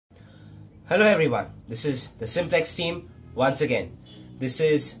Hello everyone, this is the Simplex team once again. This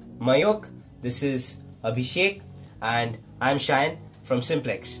is Mayuk, this is Abhishek, and I'm Shayan from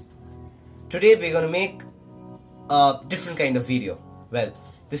Simplex. Today we're going to make a different kind of video. Well,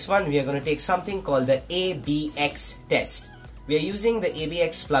 this one we are going to take something called the ABX Test. We are using the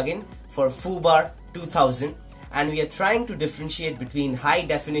ABX plugin for FooBar 2000 and we are trying to differentiate between high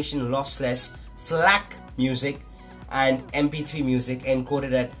definition lossless Flac music and MP3 music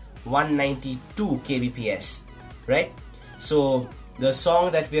encoded at 192 kbps, right? So the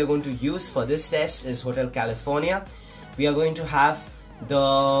song that we are going to use for this test is Hotel California. We are going to have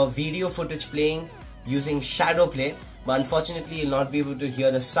the video footage playing using shadow play, but unfortunately you'll not be able to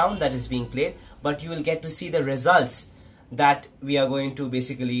hear the sound that is being played, but you will get to see the results that we are going to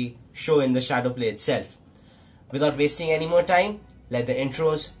basically show in the shadow play itself. Without wasting any more time, let the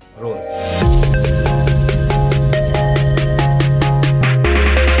intros roll.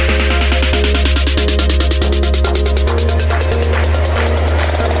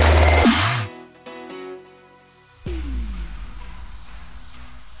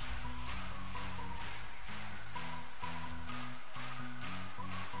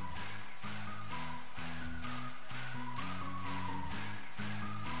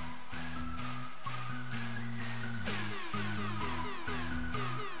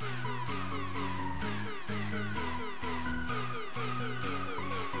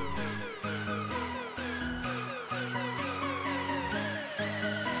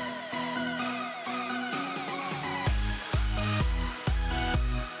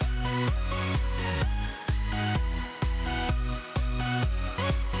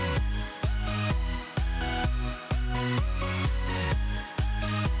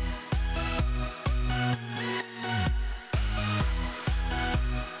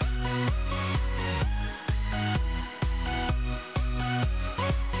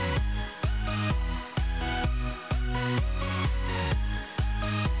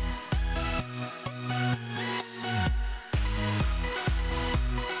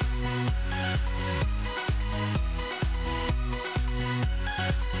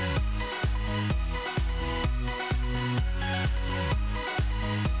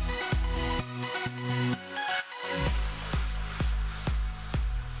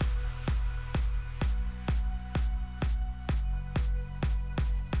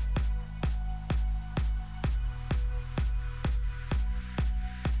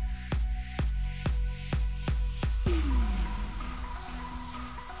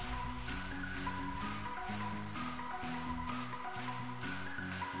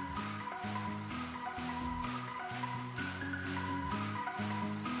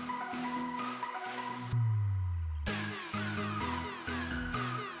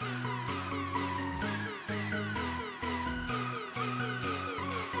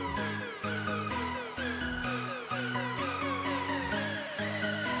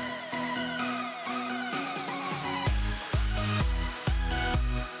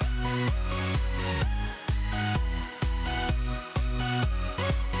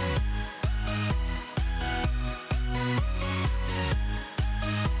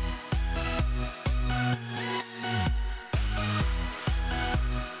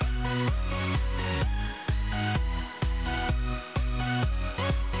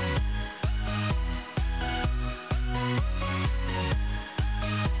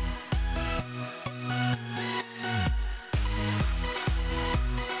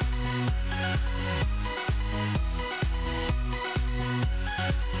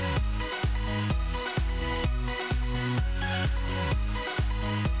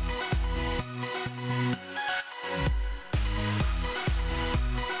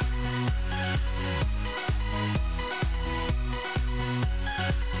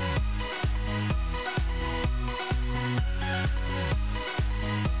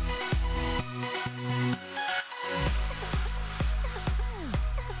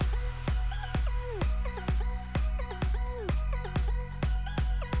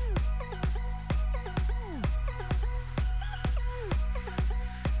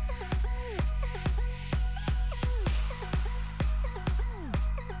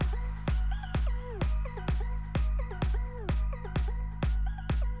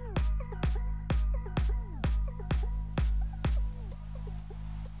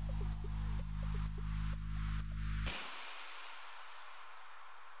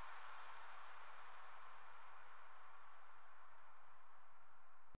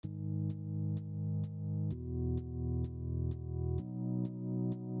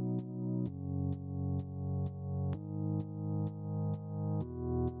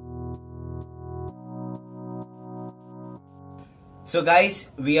 So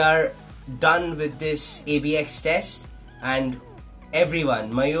guys, we are done with this ABX test, and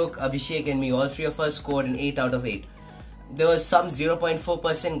everyone, Mayuk, Abhishek and me, all three of us scored an 8 out of 8. There was some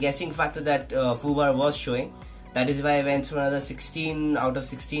 0.4% guessing factor that Fubar was showing. That is why I went through another 16 out of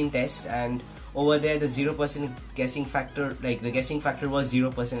 16 test, and over there the 0% guessing factor, like the guessing factor was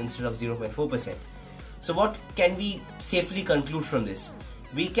 0% instead of 0.4%. So what can we safely conclude from this?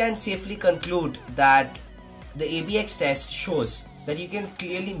 We can safely conclude that the ABX test shows that you can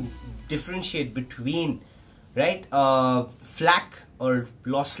clearly differentiate between, right, FLAC or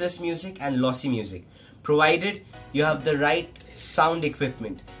lossless music and lossy music, provided you have the right sound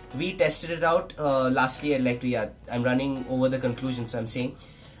equipment. We tested it out. Lastly, I'm running over the conclusion, so I'm saying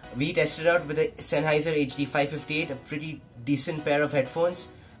we tested it out with a Sennheiser HD 558, a pretty decent pair of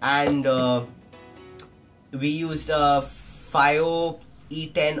headphones, and we used a FiO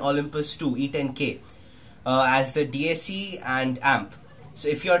E10 Olympus 2 E10K as the DAC and amp. So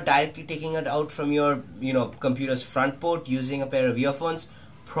if you're directly taking it out from your computer's front port using a pair of earphones,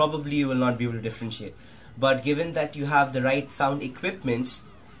 probably you will not be able to differentiate. But given that you have the right sound equipments,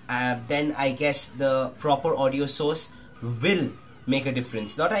 then I guess the proper audio source will make a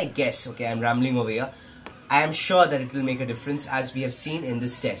difference. Not I guess, okay, I'm rambling over here. I am sure that it will make a difference, as we have seen in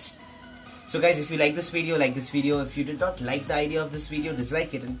this test. So guys, if you like this video, like this video. If you did not like the idea of this video,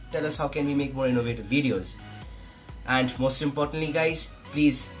 dislike it and tell us how can we make more innovative videos. And most importantly guys,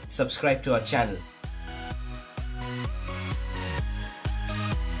 please subscribe to our channel.